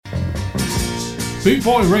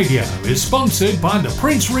Bootboy Radio is sponsored by the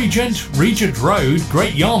Prince Regent, Regent Road,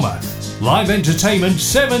 Great Yarmouth. Live entertainment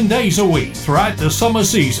 7 days a week throughout the summer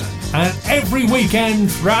season and every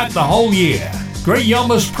weekend throughout the whole year. Great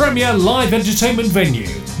Yarmouth's premier live entertainment venue,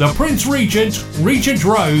 the Prince Regent, Regent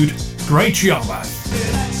Road, Great Yarmouth.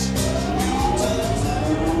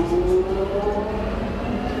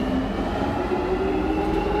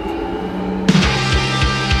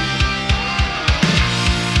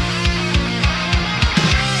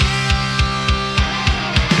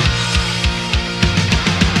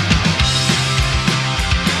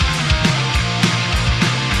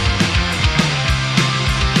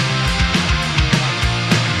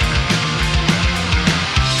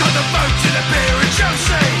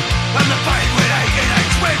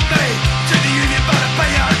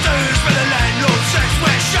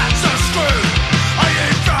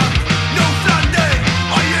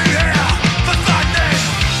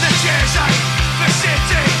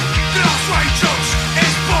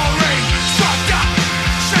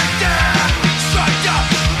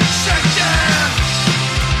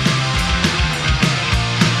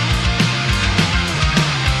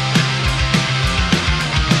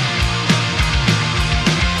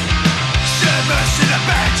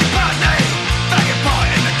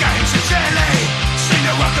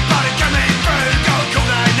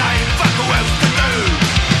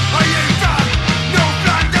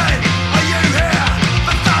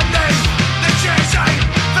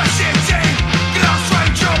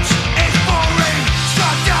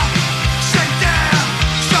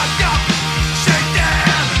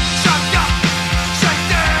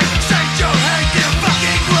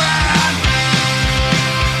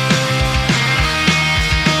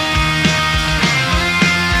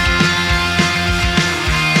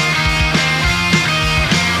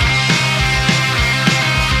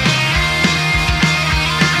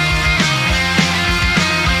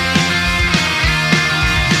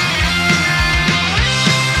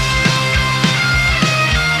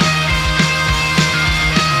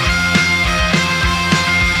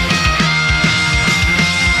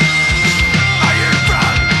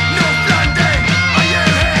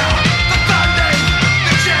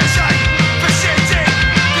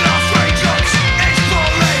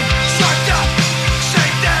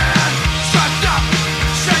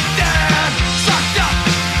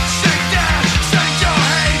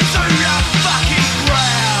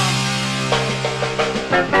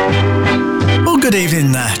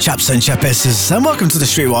 Chaps and chapesses, and welcome to the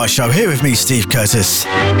Streetwise show here with me, Steve Curtis,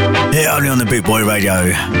 here only on the Bootboy Radio.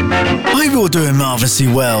 I hope you're all doing marvellously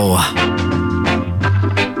well.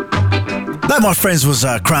 That, my friends, was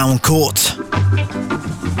Crown Court,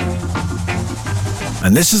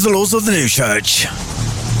 and this is the Laws of the New Church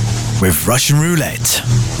with Russian Roulette.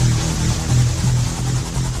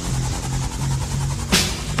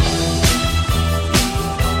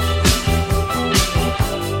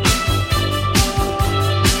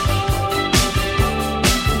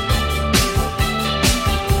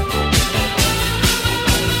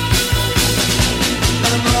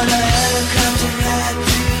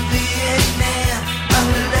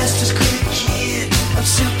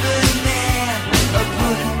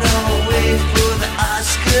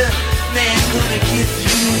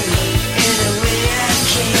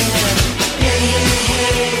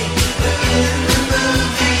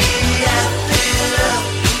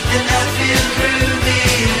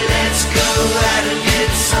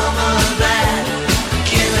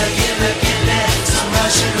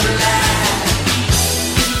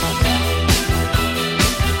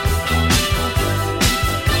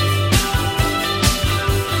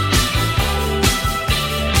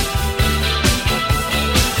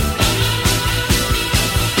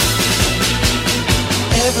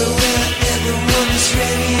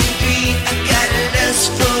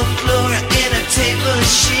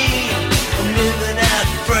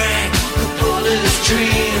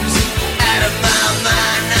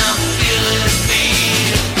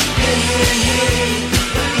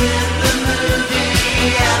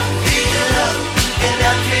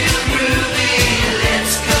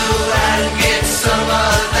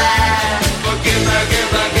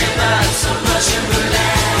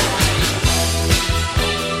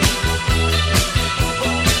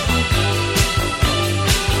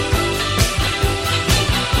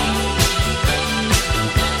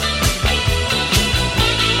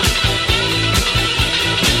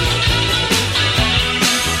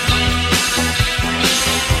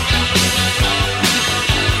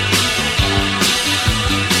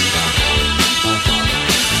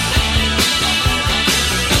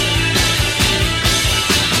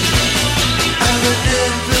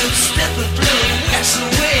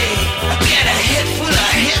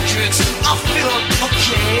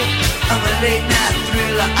 late night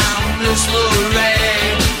thriller on the slow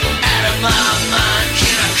rain. Out of my mind,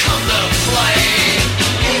 can I come to play?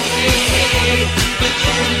 Hey, hey, hey, but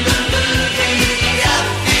in the movie I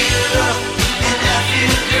feel up and I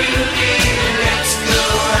feel groovy. Let's go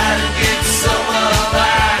out and get some of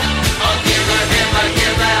that. I'll give her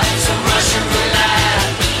some Russian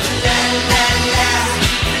roulette. La la la,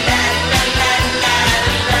 la la la la,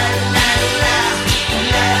 la la la,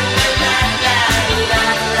 la la la la, la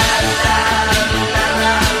la la, la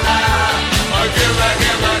la la. I'll give her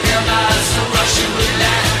some Russian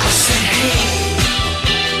roulette. I said hey.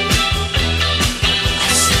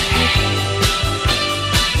 I said hey.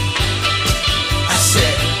 I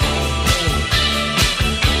said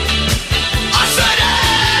I said hey.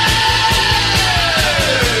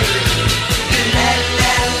 La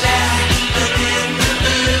la la, but in the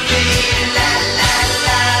movie, la la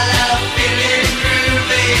la, feeling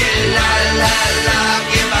groovy, la la la,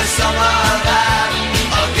 give me some of that.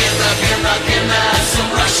 Oh, give me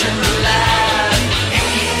some Russian roulette.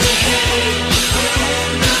 Hey, hey, hey, in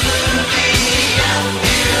the movie, I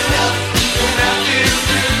feel up and I feel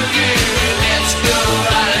groovy. Let's go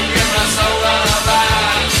out and give me some of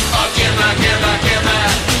that. Oh, give me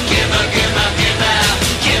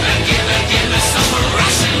some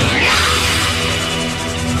Russian roulette.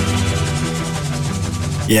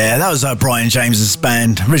 Yeah, that was Brian James's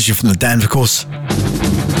band, originally from the Damned, of course.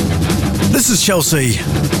 This is Chelsea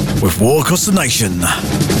with War Across the Nation. I've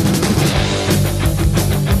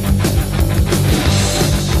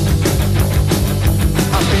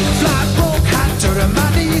been flat broke, had to the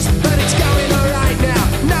money's, but it's going alright now.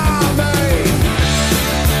 Now me.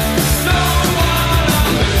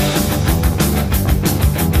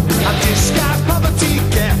 I've disguised poverty,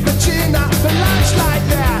 get my chin up for lives like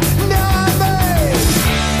that. Now me.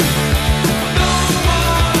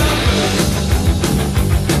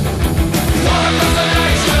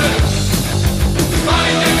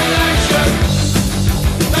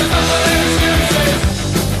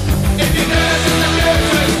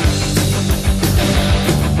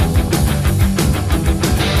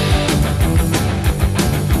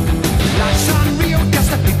 Life's unreal, guess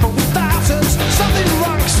the people with thousands. Something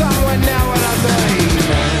wrong somewhere, now what I mean.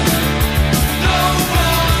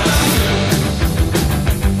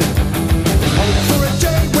 Hope for a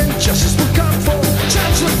day when justice will come for.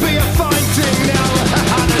 Chance would be a fine thing now, what I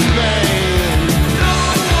mean.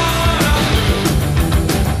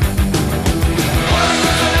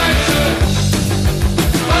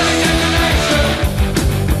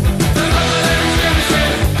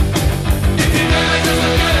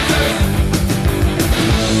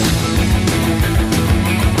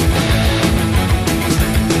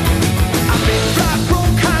 I've been flat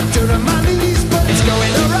broke, had to the money's, but it's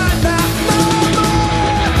going alright now.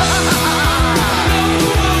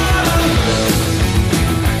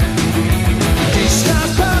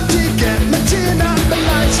 Disguised party, get my tin up and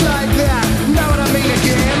lights like that. Know what I mean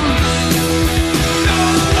again?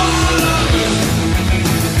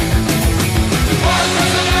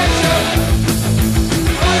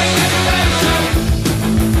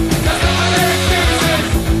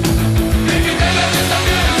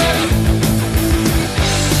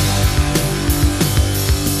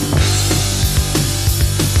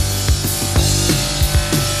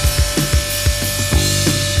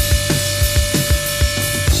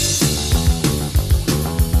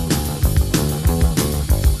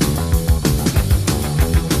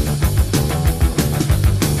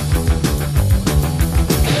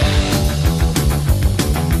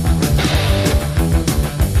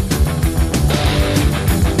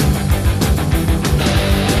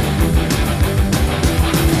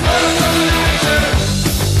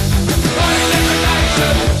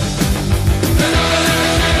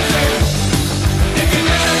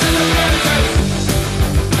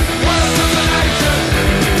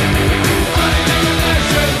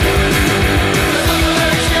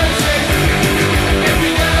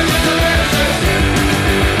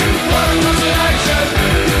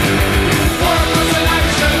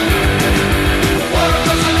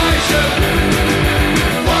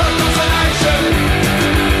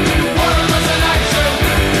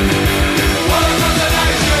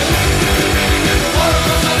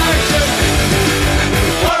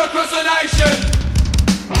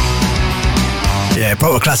 Yeah,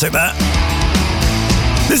 proper classic that.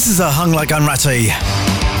 This is a Hung Like Unratty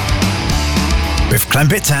with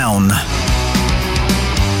Clampett Town.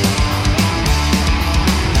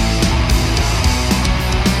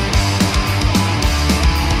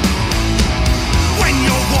 When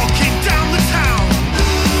you're walking down the town,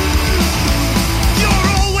 you're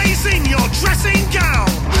always in your dressing gown.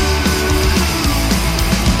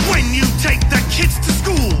 When you take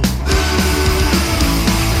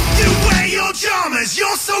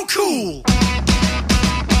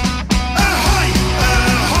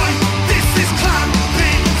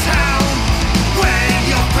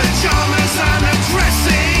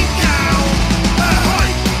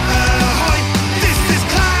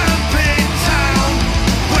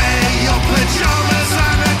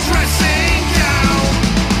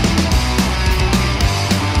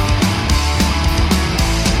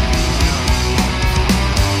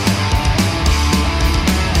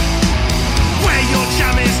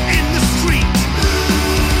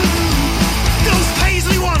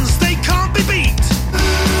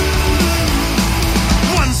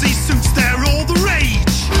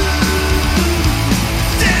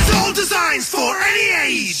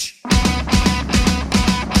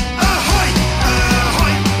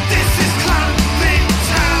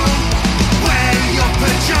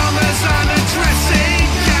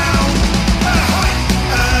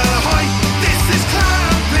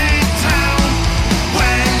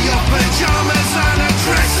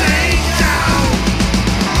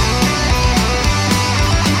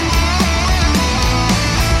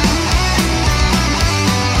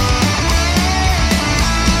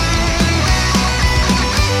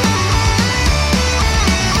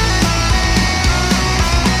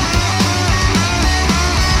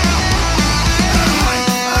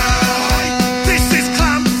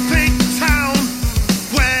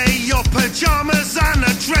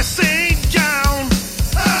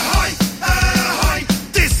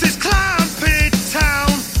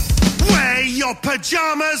your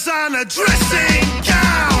pajamas and a dressing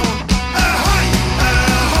gown. Ahoy,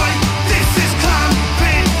 ahoy, this is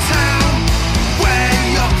Clumping Town. Wear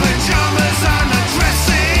your pajamas and a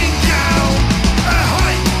dressing gown.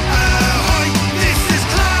 Ahoy, ahoy, this is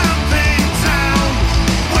Clumping Town.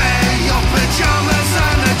 Wear your pajamas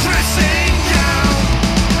and a dressing gown.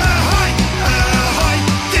 Ahoy, ahoy,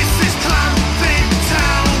 this is Clumping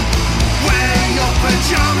Town. Wear your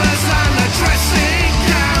pajamas and a dressing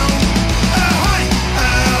gown. Ahoy,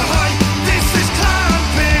 ahoy, this is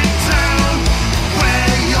Clumping Town. Wear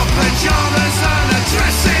your pajamas and a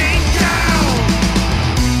dressing gown.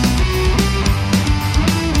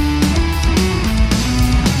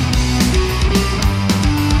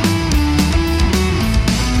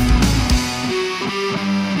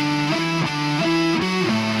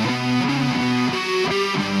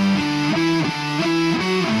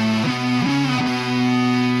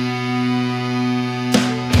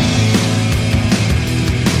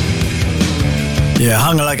 Yeah,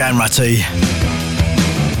 Hunger Like Amrati.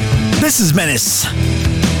 This is Menace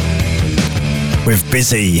with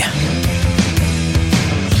Busy.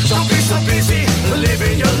 Don't be so busy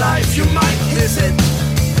living your life, you might miss it.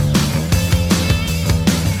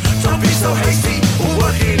 Don't be so hasty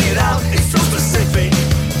working it out, it's so specific.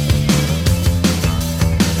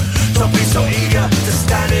 Don't be so eager to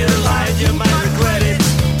stand in line, you might regret it.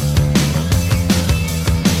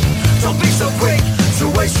 Don't be so quick to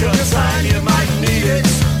waste your time, you might need it.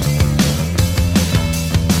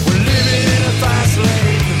 We're living in a fast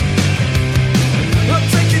lane. Well,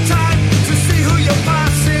 take your time to see who you're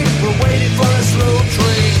passing. We're waiting for a slow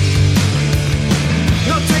train.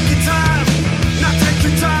 No, take your time, not take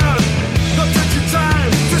your time. No, take your time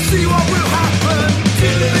to see what will happen.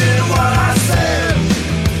 Didn't mean what I said.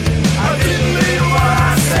 I didn't mean what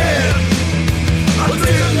I said. I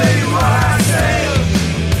didn't mean what I said.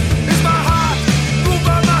 It's my heart, ruled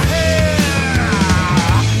by my head.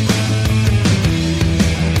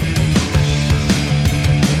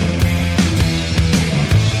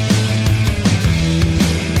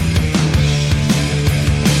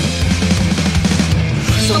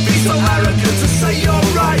 Don't be so arrogant to say you're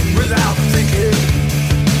right without thinking.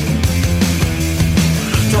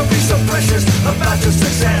 Don't be so precious about your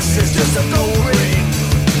success, it's just a gold ring.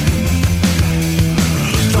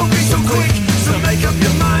 Don't be so quick to make up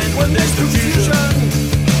your mind when there's confusion.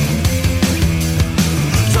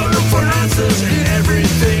 Don't look for answers in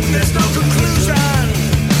everything, there's no conclusion.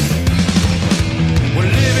 We're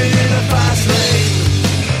living in a fast lane.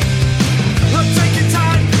 Well, take your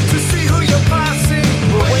time to see who you're passing.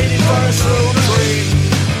 We're waiting for a slow train.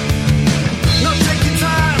 No, take your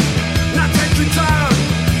time, not take your time.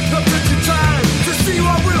 No, take your time to see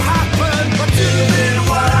what will happen. I didn't mean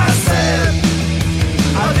what I said.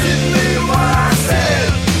 I didn't mean what I said.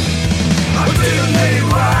 I didn't mean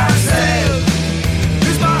what I said.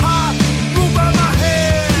 It's my heart, ruled by my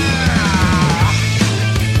head.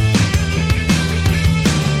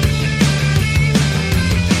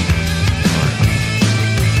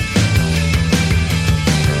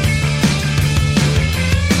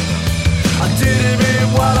 I didn't mean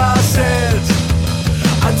what I said.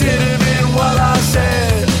 I didn't mean what I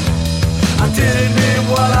said. I didn't mean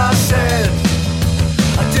what I said.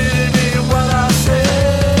 I didn't mean what I said.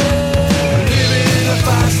 Living in a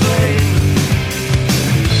fast lane.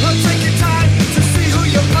 Well, take your time to see who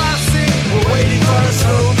you're passing. We're waiting for a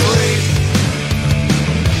slow train.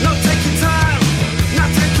 No, take your time, not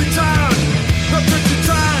take your time. No, take your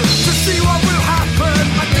time to see what will happen.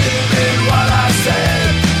 I didn't mean what I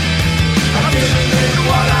said. I didn't mean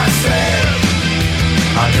what I said.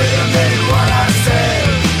 I didn't mean what I said.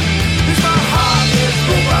 It's my heart, it's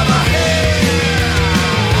ruled by my head.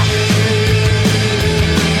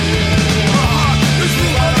 My heart is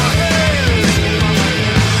ruled by my head.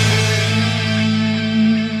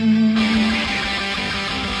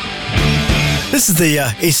 This is the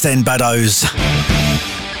East End Baddos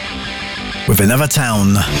with Another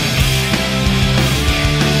Town.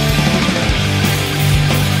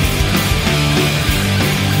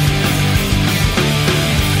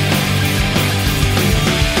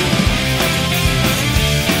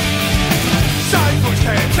 Same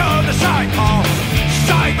footsteps on the same path,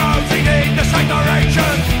 same roads in the same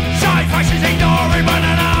direction, same faces ignoring one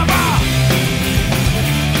another.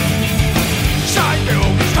 Same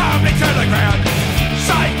buildings tumbling to the ground,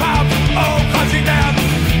 same pub all closing down,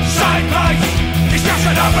 same place, it's just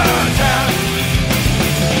another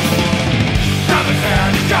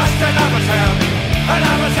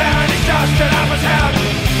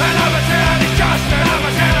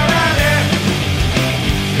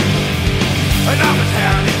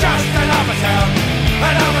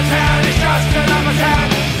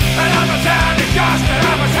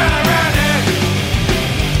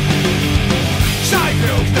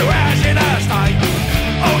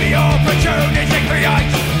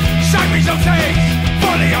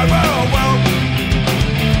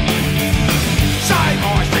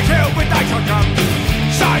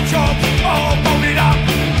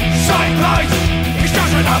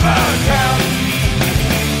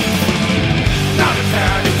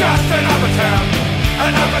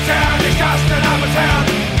Another town is just another town.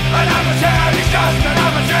 Another town is just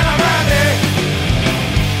another town around here.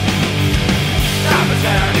 Another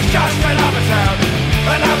town is just another town.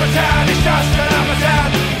 Another town is just another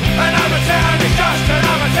town. Another town is just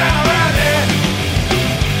another town around here.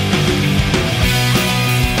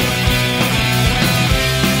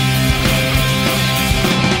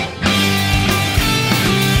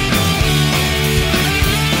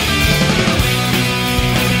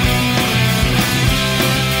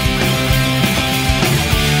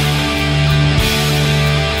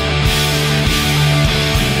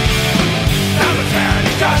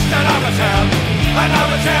 Just another town.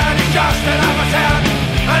 Another town is just another town.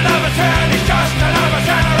 Another town is just another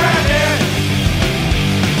town around here.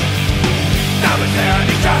 Another town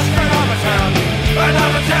is just another town.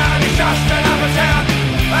 Another town is just another town.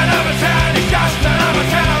 Another town is just another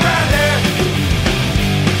town around here.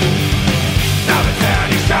 Another town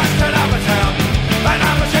is just another town.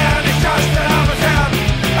 Another town is just another town.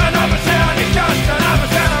 Another town is just another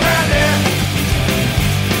town around here.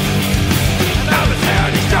 Another town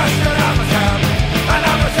is just another town.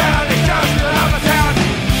 Another town is just another town.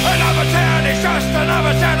 Another town is just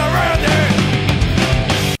another town around here.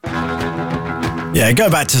 Yeah, go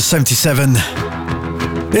back to 77.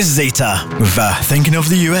 This is Zeta with Thinking of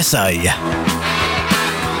the USA.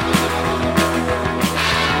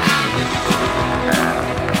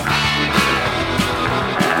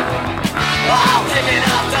 I'm picking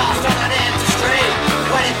up dust on an empty street,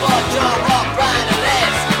 waiting for John Rock Brian to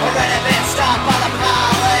live. Already been stopped by the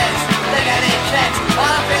police. They're getting kicked,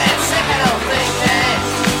 I'm feeling sick and I'm thinking.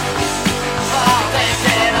 I'm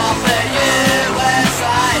thinking of the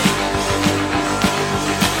USA.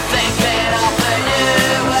 Thinking of the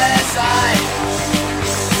USA.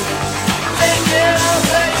 Thinking of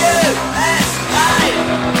the USA.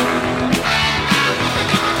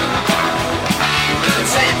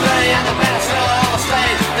 Simply and the better still on the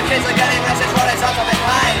stage. The kids are getting message what it's up to be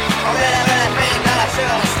paid. I really think that I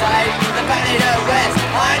should have stayed. The band need a rest,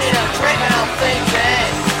 I need a drink and I'm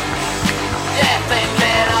thinking. Yeah,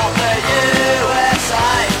 thinking of the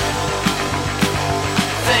USA.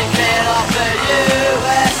 Thinking of the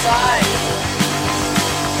USA.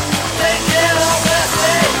 Thinking of the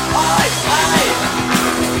CIA.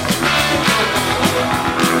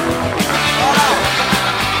 Hold on.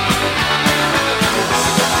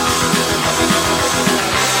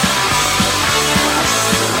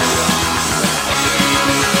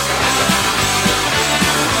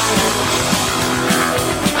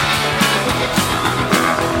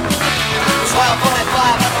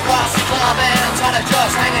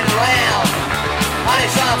 Just hanging around. I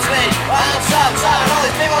need some sleep. I'm so tired. All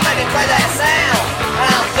these people making crazy sound. And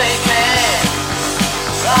I'm thinking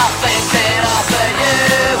of the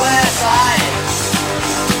USA.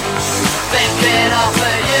 Thinking of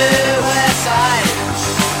the USA.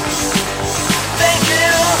 Thinking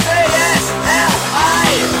of the USA.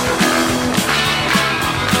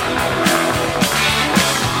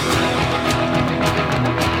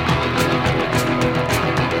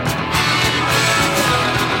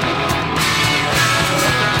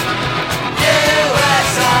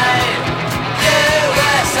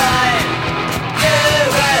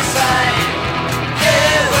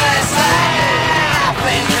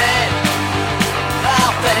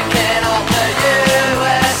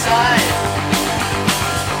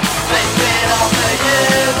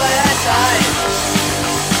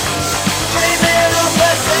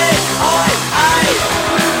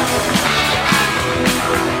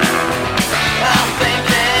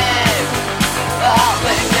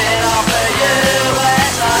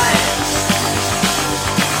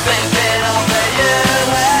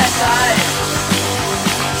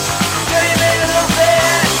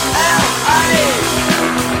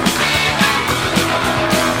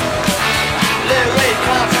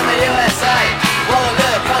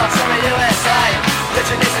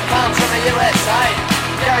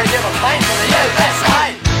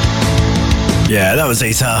 Yeah, that was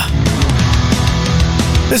Zeta.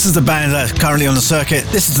 This is the band that's currently on the circuit.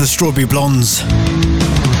 This is the Strawberry Blondes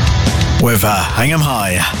with Hang 'em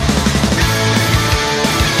High.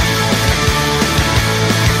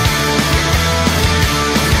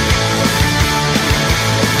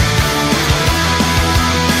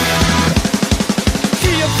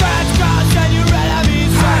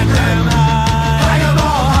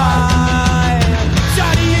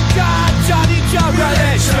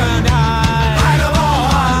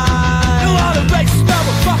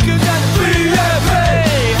 Fuckers and the 3FA.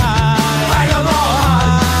 Hang 'em all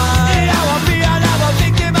high. Yeah, I want me another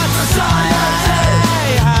victim.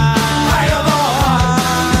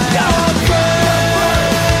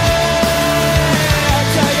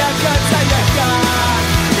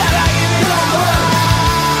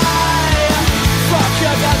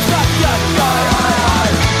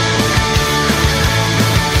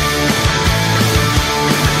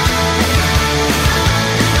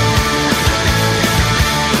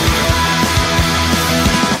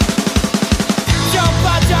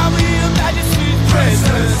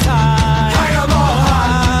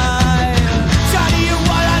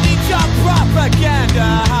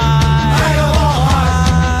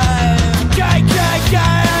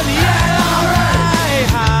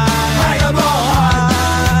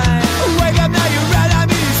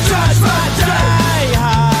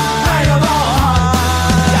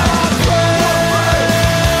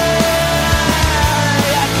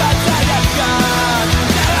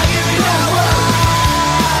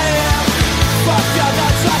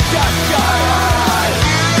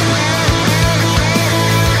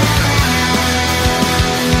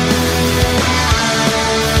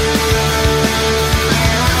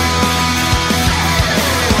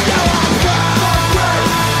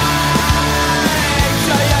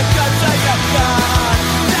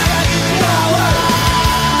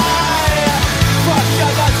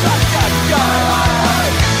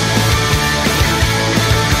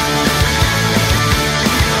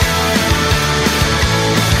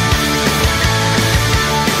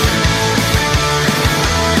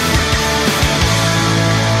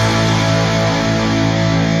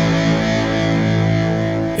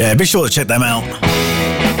 Yeah, be sure to check them out.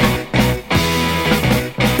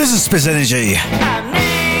 This is Spiz Energy.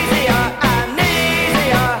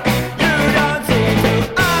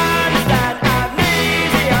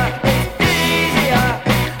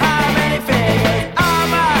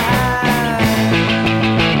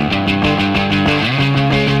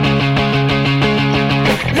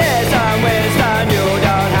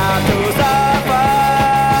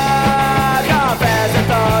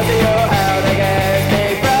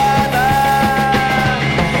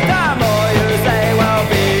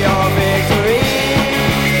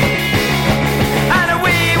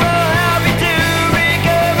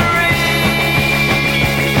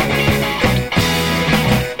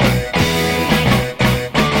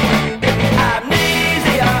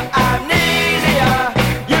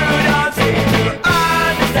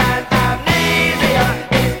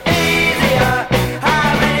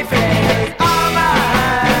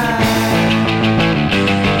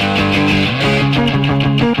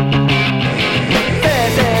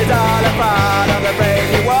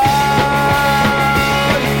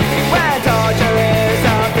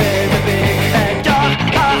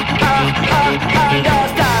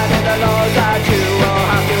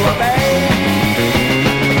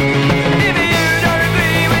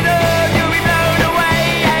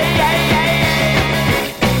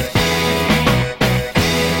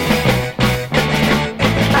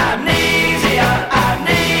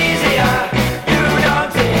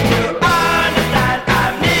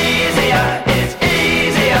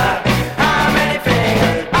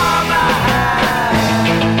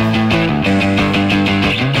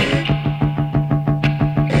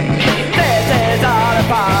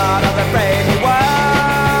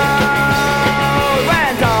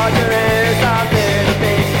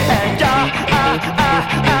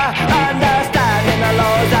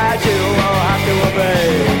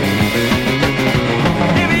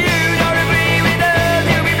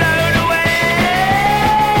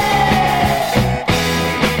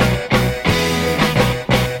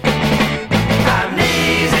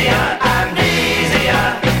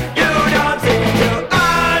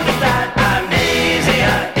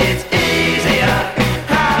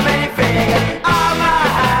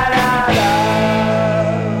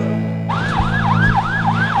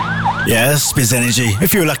 Spiz Energy.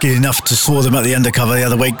 If you were lucky enough to saw them at the Undercover the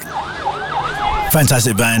other week,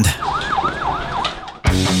 fantastic band.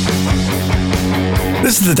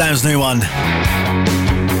 This is the Damned's new one.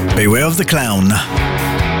 Beware of the Clown.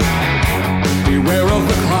 Beware of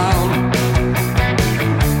the clown.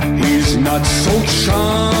 He's not so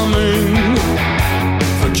charming.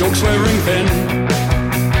 The jokes wearing thin.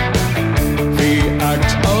 The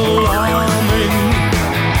act alarming.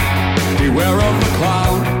 Beware of the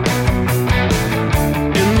clown.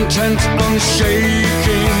 Intent on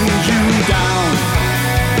shaking you down.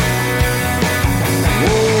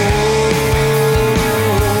 Whoa.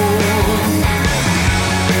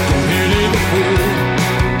 Don't pity the fool.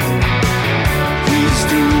 He's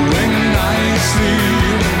doing nicely.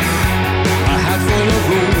 A hat full of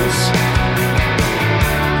rules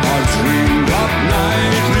are dreamed up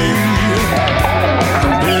nightly.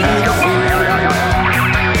 Don't pity the fool.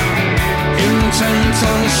 Intent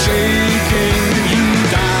on shaking you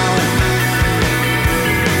down.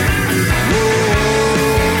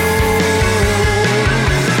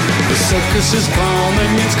 The circus is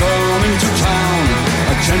coming, it's coming to town.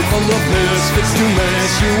 A tent full of misfits to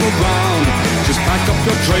mess you around. Just pack up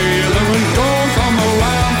your trailer and don't come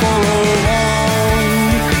around for a long,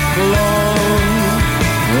 long,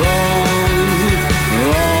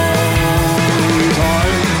 long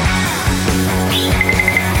time.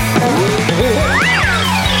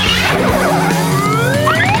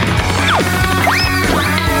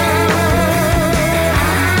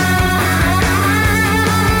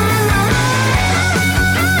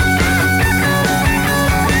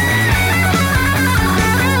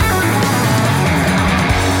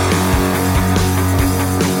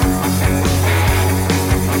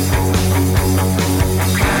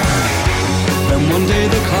 One day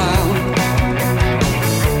the clown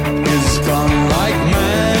is gone like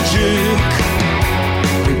magic,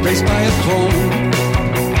 replaced by a clone,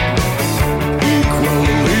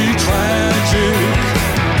 equally tragic.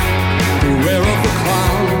 Beware of the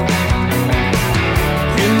clown,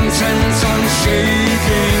 intent on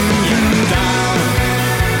shaking you down.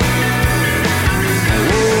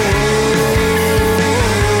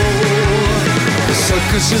 The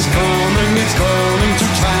circus is coming, it's coming to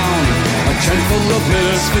town. A tent full of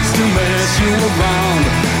misfits to mess you around.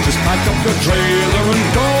 Just pack up your trailer and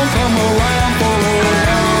don't come around for a long,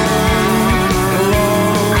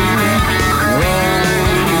 long,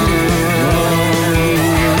 long,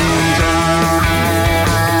 long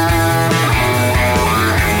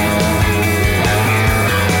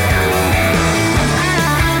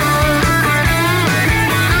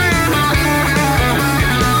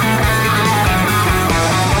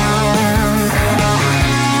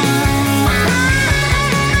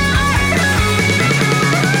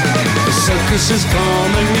circus is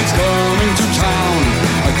coming, it's coming to town.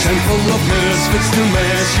 A tent full of misfits to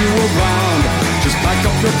mess you around. Just pack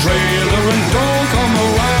up your trailer and don't come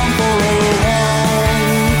around for a long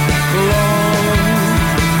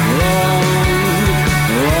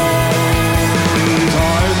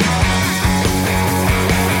time.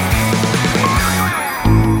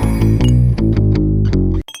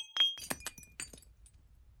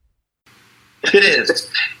 It is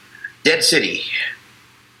Dead City.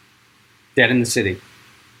 Dead in the City.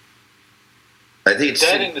 I think it's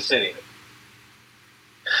Dead in the City.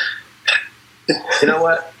 You know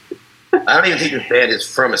what? I don't even think this band is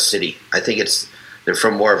from a city. I think they're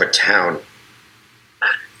from more of a town.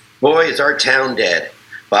 Boy, is our town dead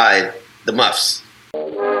by the Muffs.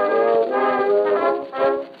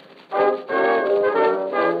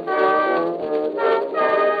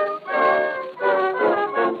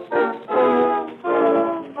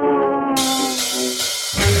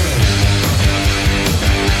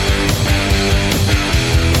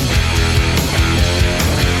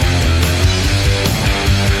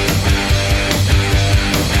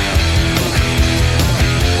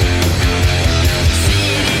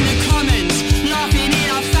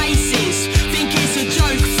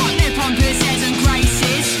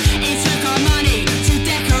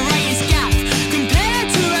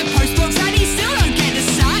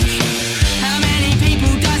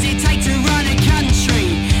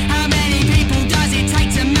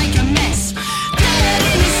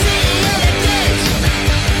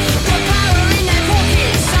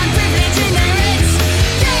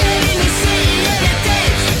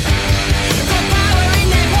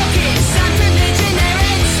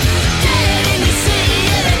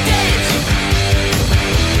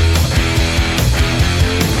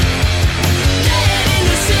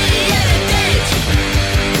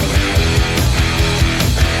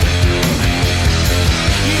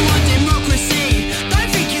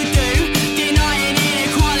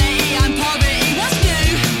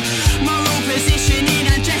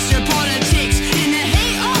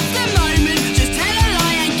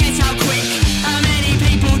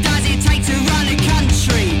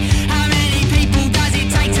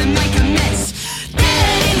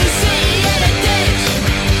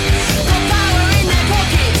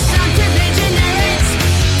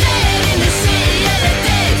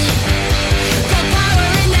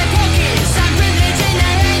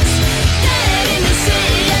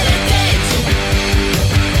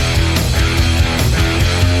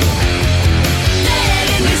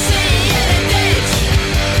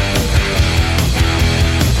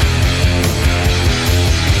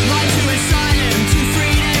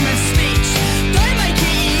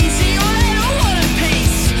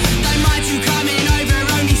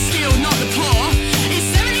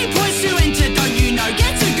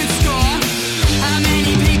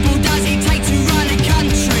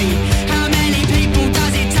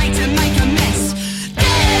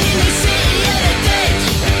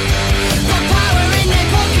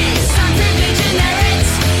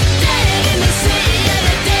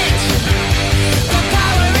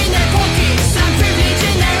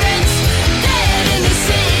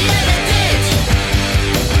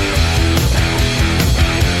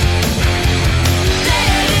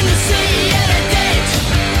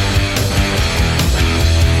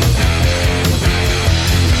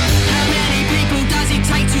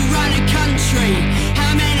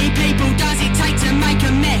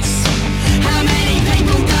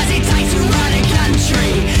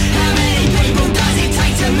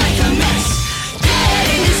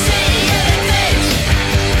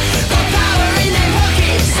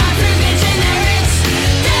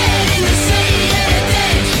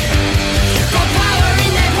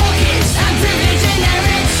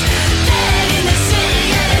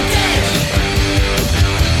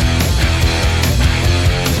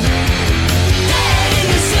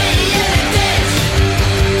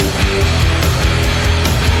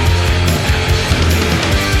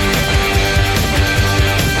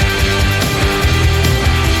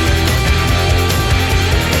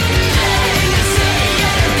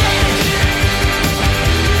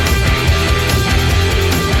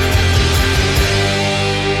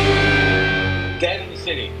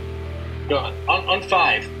 On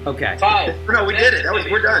 5. Okay. 5. No, we did it.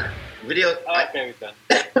 We're done. Video. Okay, we're done.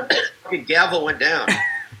 Fucking gavel went down.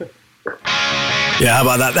 Yeah, how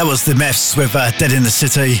about that? That was the Mess with Dead in the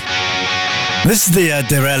City. This is the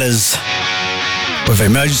Derellas with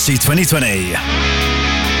Emergency 2020.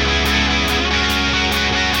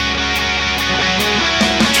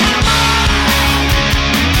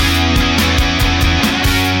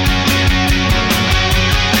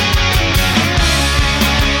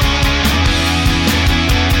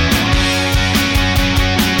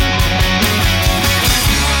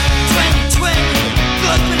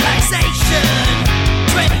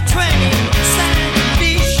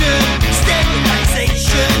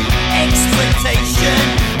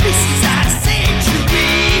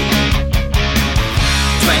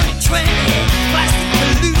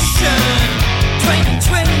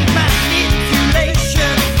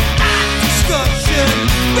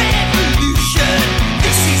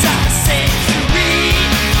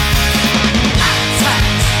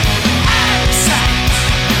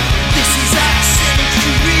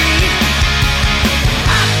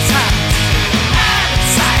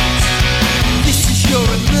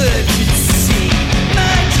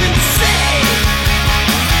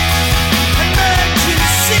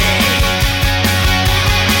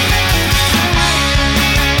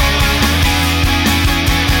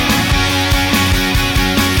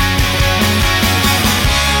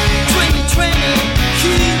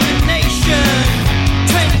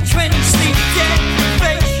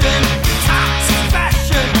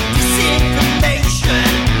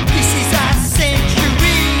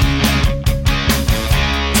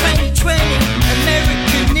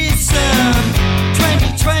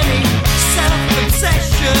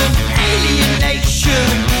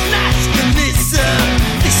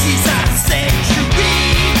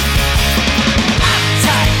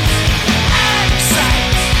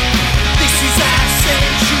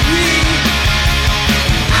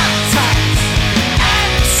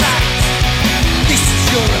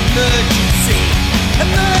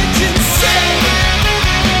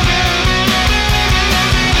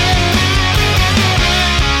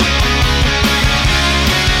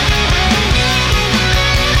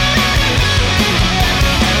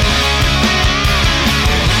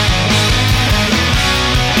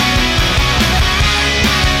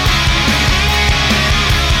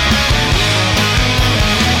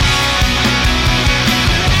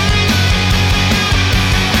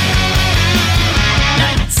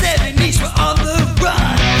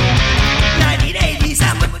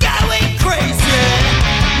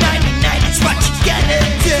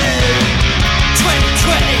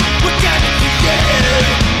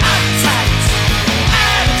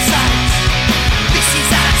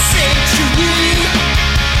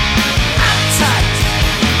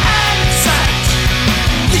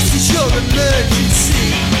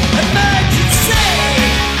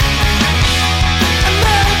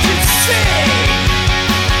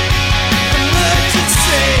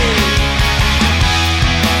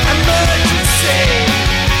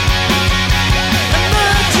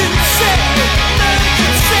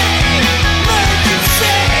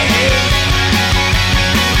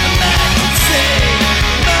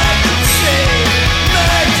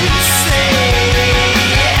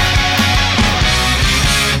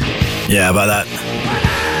 Yeah, about that.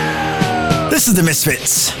 This is the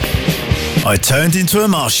Misfits. I turned into a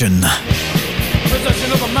Martian.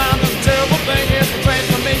 Possession of a mind is a terrible thing. It's a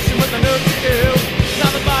transformation with the nerve to kill.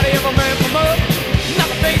 Not the body of a man from Earth,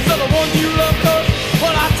 not the face of the one you love. 'Cause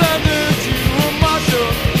when I turned into a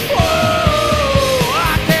Martian, whoa,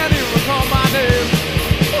 I can't even recall my name.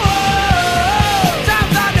 Whoa,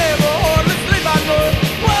 times I never hardly sleep at night.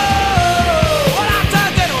 Whoa, when I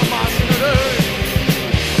turned into a Martian today,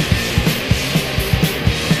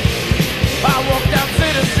 I walked down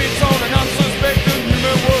city streets on an unsuspecting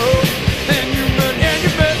human world. And human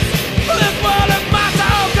bits. This world is my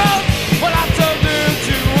town, 'cause when I turned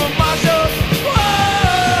into a Martian, whoa,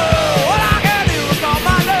 when I can't even recall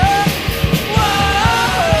my name.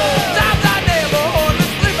 Whoa, times I never hardly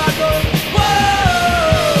sleep at night. Whoa,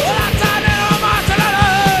 when I turned into a Martian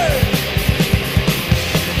today.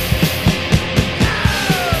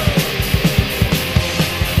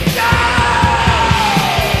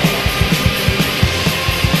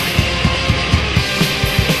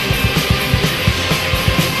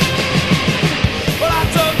 When I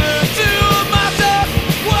turned into a Martian,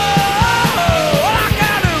 whoa, when I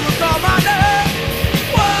can't even recall my name.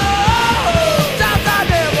 Whoa, times I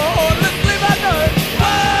never hardly sleep at night.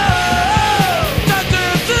 Whoa, turned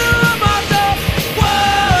into a Martian. Whoa,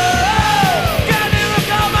 can't even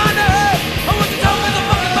recall my name. I want you to tell me the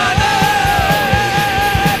fucking my name.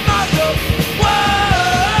 Martian. Whoa,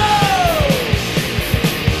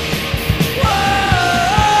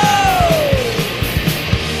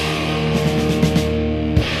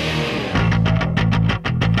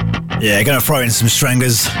 Yeah, gonna throw in some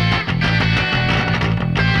strangers.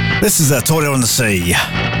 This is a Tornado on the Sea.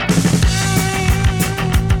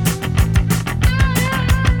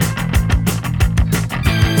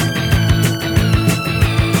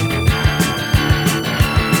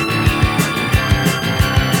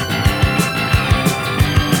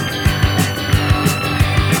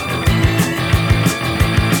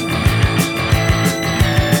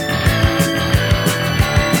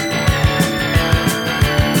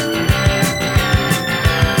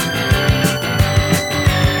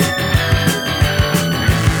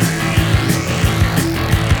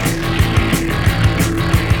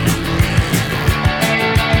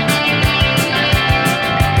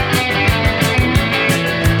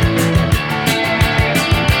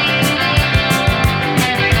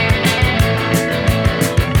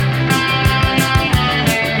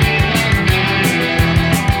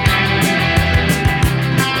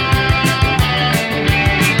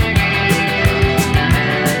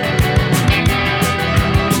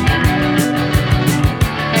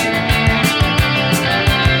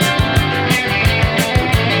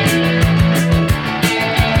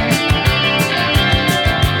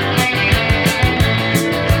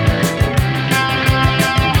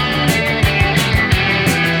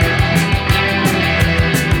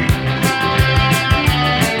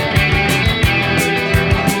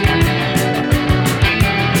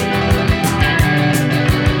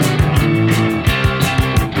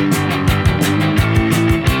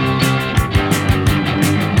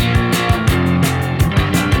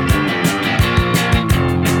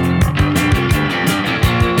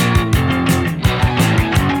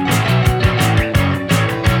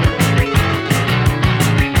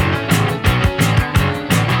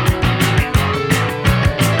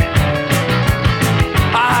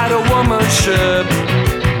 ship.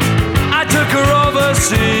 I took her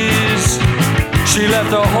overseas. She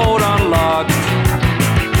left her hold unlocked.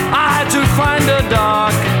 I had to find a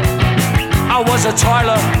dock. I was a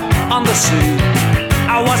toiler on the sea.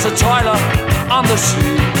 I was a toiler on the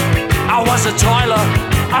sea. I was a toiler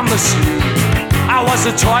on the sea. I was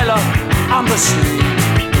a toiler on the sea.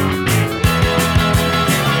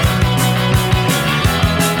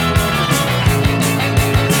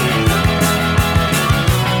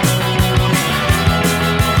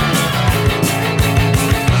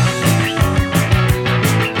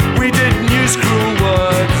 Cruel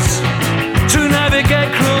words to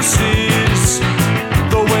navigate cruel seas.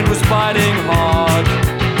 The wind was biting hard.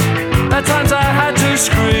 At times I had to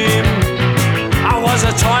scream. I was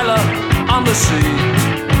a toiler on the sea.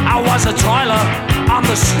 I was a toiler on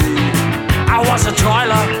the sea. I was a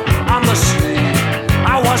toiler on the sea.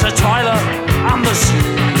 I was a toiler on the sea.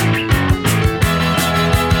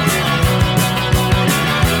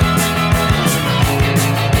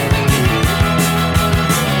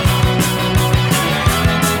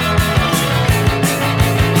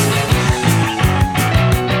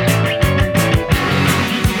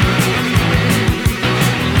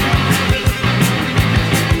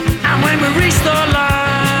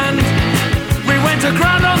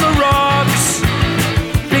 Ground on the rocks,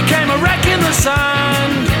 became a wreck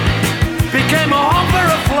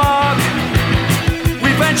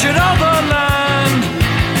conjured over land,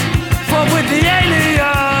 fought with the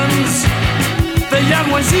aliens. The young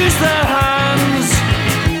ones used their hands,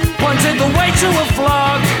 pointed the way to a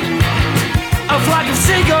flag of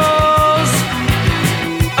seagulls,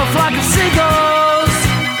 a flag of seagulls.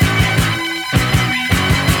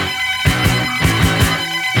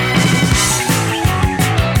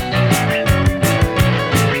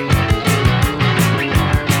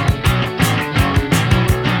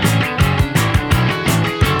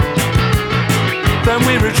 Then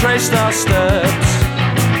we retraced our steps,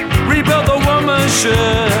 rebuilt the woman's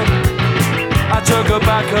ship. I took her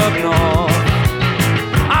back up north,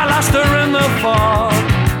 I lost her in the fog.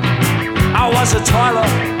 I was a toiler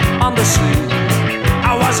on the sea,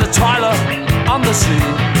 I was a toiler on the sea,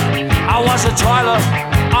 I was a toiler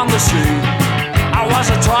on the sea, I was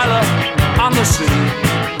a toiler on the sea,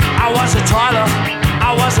 I was a toiler,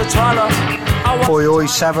 I was a toiler. Oi oi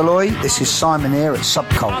Savaloy, this is Simon here at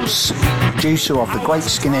Subcults, producer of the Great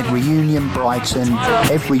Skinhead Reunion Brighton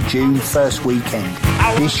every June first weekend,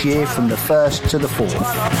 this year from the 1st to the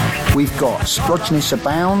 4th. We've got Splodgeness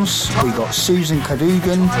Abounds, we've got Susan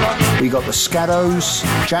Cadogan, we've got the Scaddos,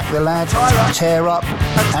 Jack the Lad, Tear Up,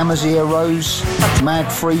 Amazia Rose, Mad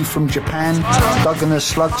Free from Japan, Doug and the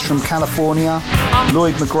Slugs from California,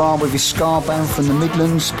 Lloyd McGrath with his Scar Band from the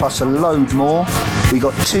Midlands, plus a load more. We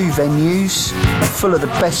got 2 venues full of the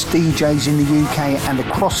best DJs in the UK and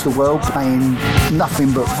across the world playing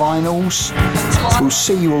nothing but vinyls. We'll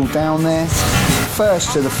see you all down there.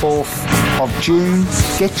 1st to the 4th of June.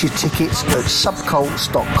 Get your tickets at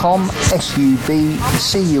subcults.com,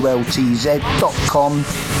 subcultz.com.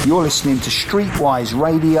 You're listening to Streetwise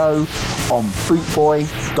Radio on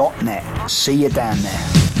bootboy.net. See you down there.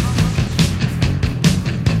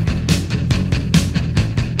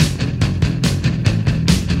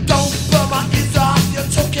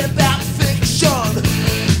 Talking about fiction.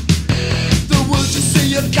 The words you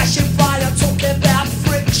see are catching fire. Talking about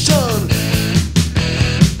friction.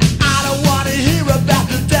 I don't wanna hear about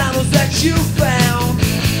the downers that you found.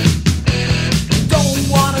 Don't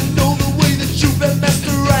wanna know the way that you've been messed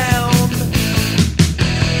around.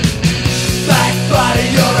 Back body,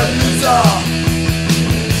 you're a loser.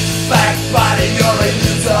 Back body, you're a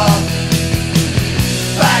loser.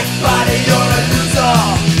 Back body, you're a loser.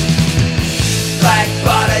 Back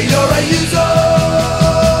body, you're a user.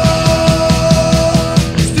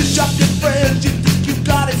 Stitch up your friends, you think you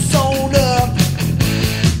got it sewn up.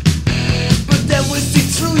 But then we see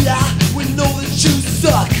through ya, we know that you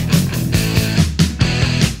suck.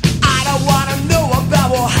 I don't wanna know about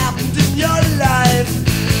what happened in your life.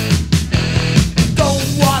 Don't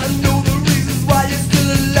wanna know the reasons why you're still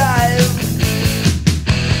alive.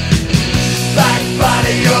 Back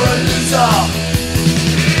body, you're a loser.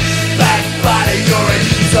 Back body, you're a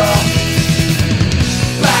loser.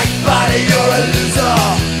 Back body, you're a loser.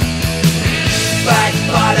 Back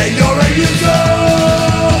body, you're a loser.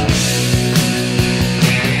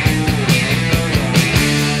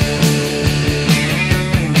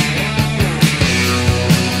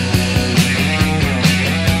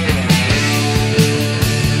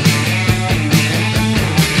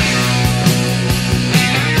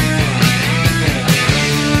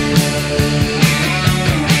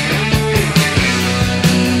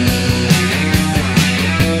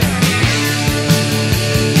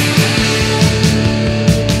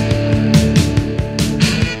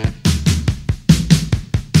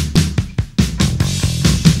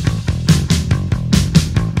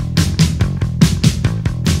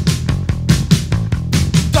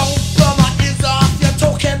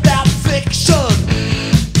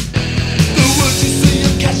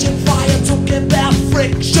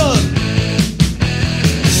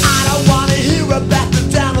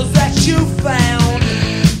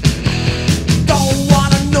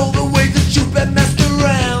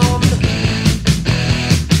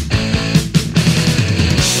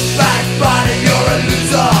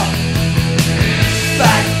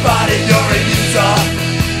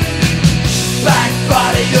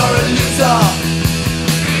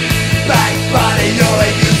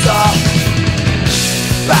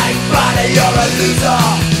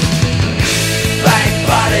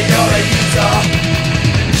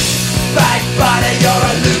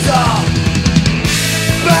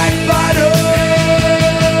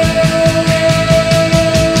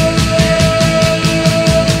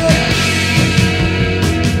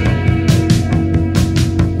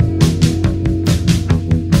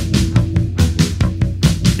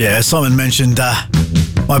 Yeah, Simon mentioned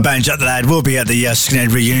my band Jack the Lad will be at the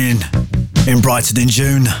Skinhead Reunion in Brighton in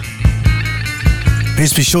June.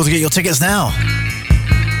 Please be sure to get your tickets now.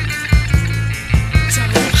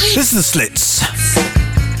 This is the Slits.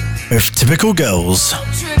 with Typical Girls.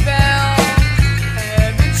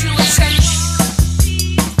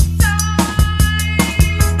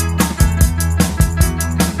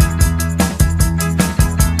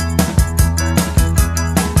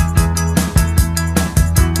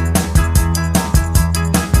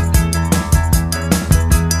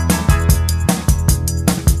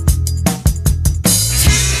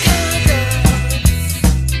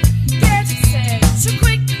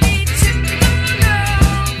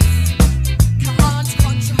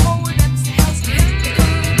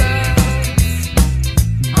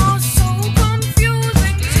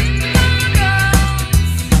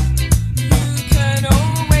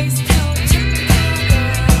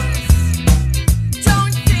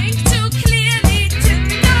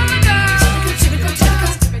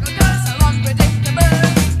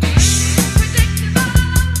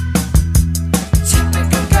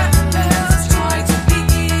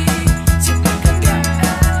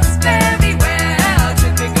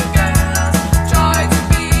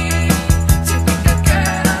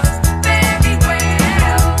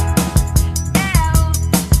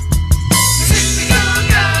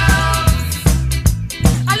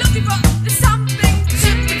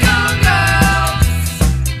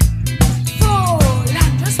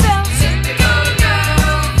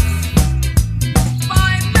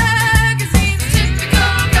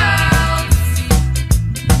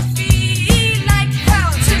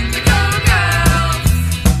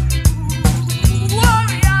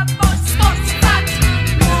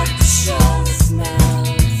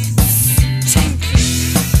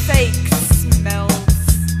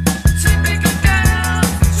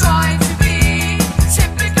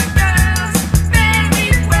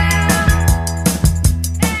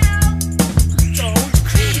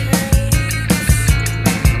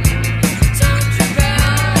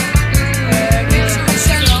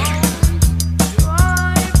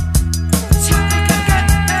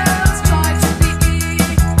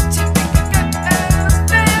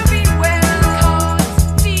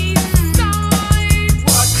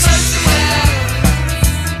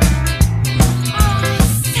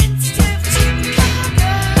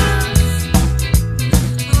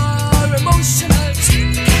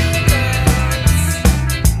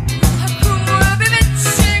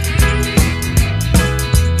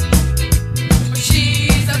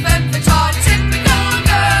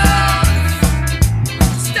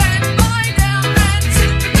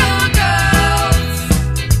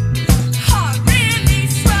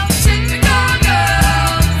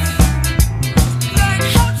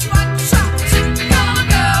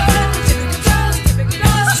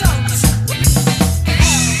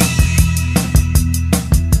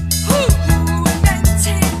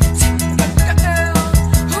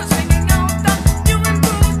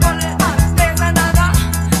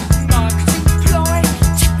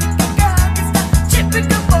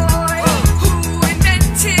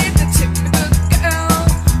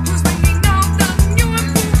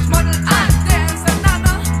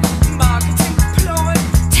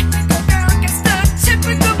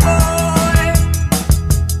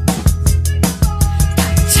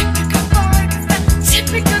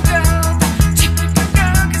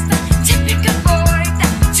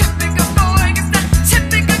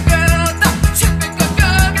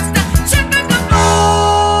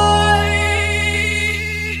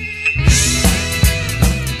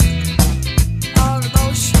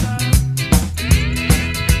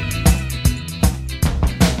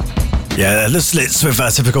 Yeah, the Slits with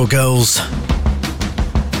Typical Girls.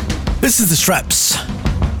 This is the Straps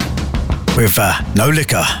with No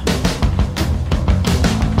Liquor.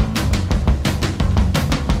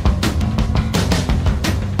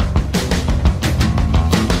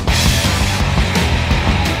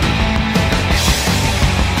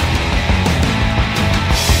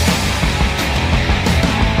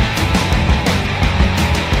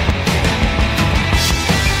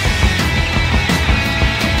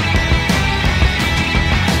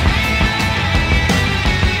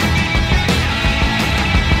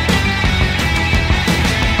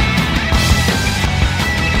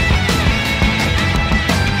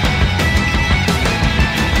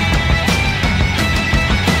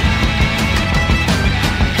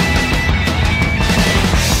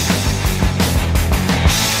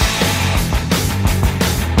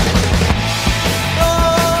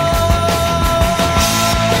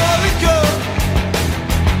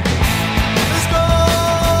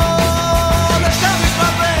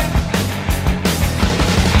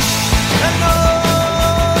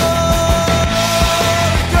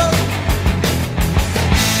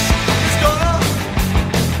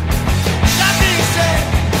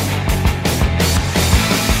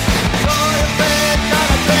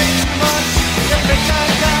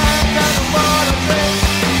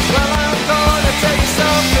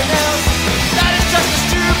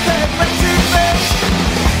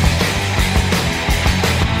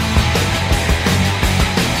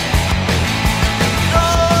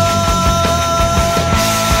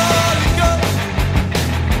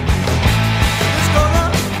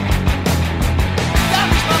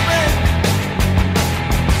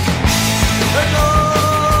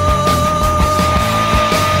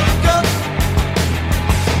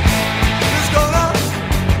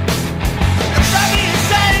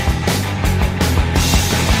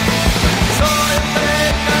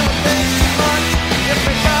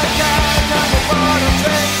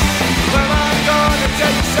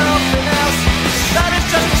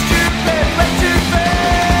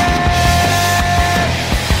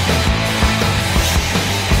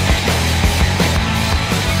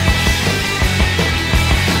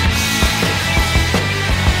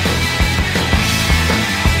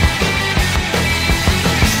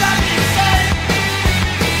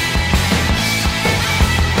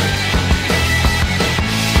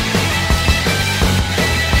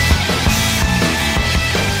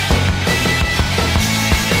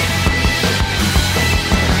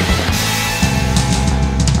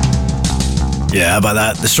 Yeah, how about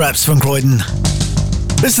that? The Straps from Croydon.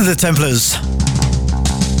 This is the Templars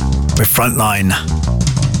with Frontline.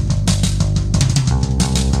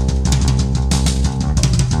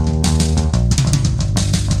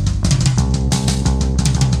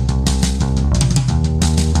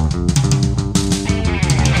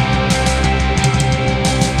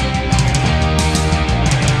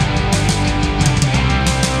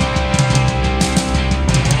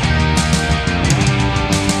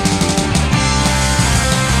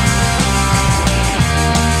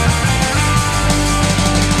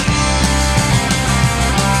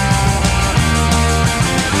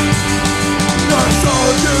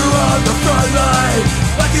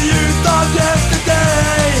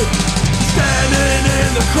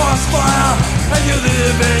 Crossfire, and you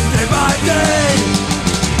live it day by day.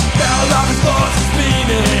 Now life is lost its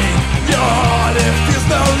meaning. Your heart, it feels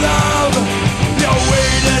no love. You're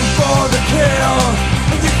waiting for the kill,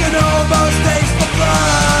 and you can almost taste the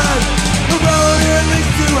blood. The road it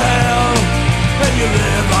leads to hell, and you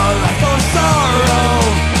live a life of sorrow.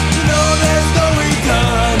 You know there's no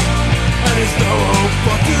return, and there's no hope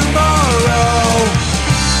for tomorrow.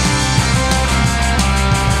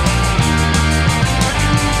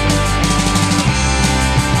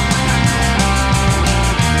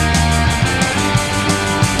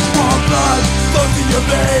 Blood flows in your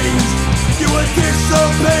veins. You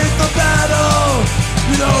anticipate the battle.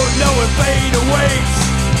 You don't know if fate awaits,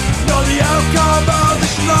 nor the outcome of the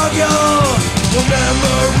struggle. The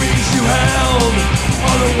memories you held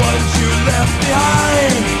are the ones you left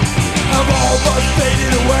behind, have all but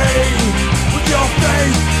faded away with your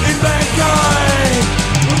faith in mankind.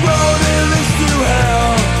 The road it leads to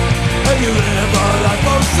hell, and you live a life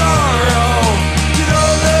of sorrow. You know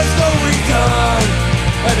there's no return,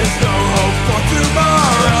 and there's no hope for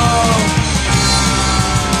tomorrow.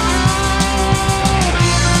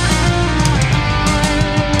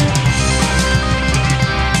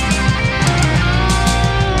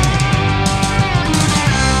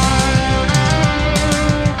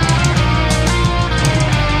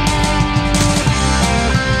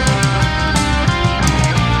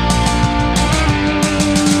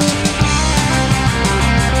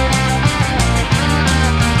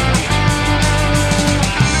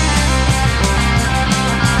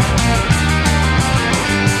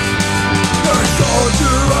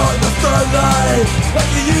 Like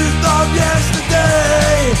the youth of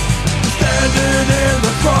yesterday, you're standing in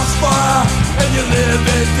the crossfire, and you live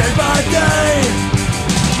it day by day.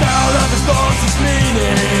 Now life has lost its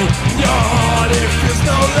meaning. Your heart, it feels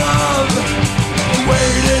no love. You're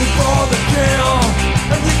waiting for the kill,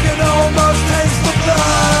 and you can almost taste the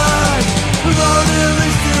blood. The road it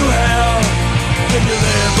leads to hell, and you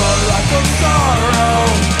live a life of sorrow.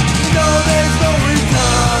 You know there's no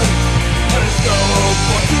return, and there's no hope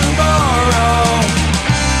for tomorrow.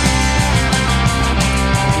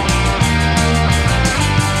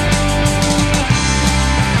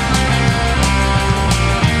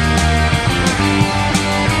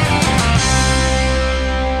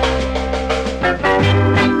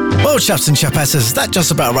 Well, chaps and chapesses, that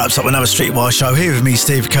just about wraps up another Streetwise show here with me,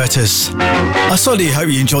 Steve Curtis. I solidly hope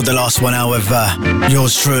you enjoyed the last 1 hour with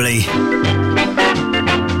yours truly.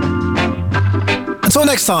 Until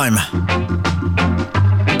next time,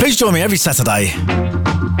 please join me every Saturday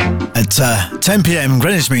at 10 PM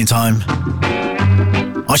Greenwich Mean Time.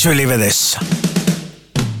 I shall leave it this.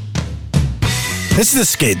 This is the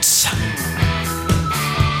Skids.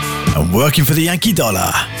 I'm working for the Yankee dollar.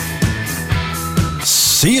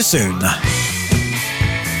 See you soon.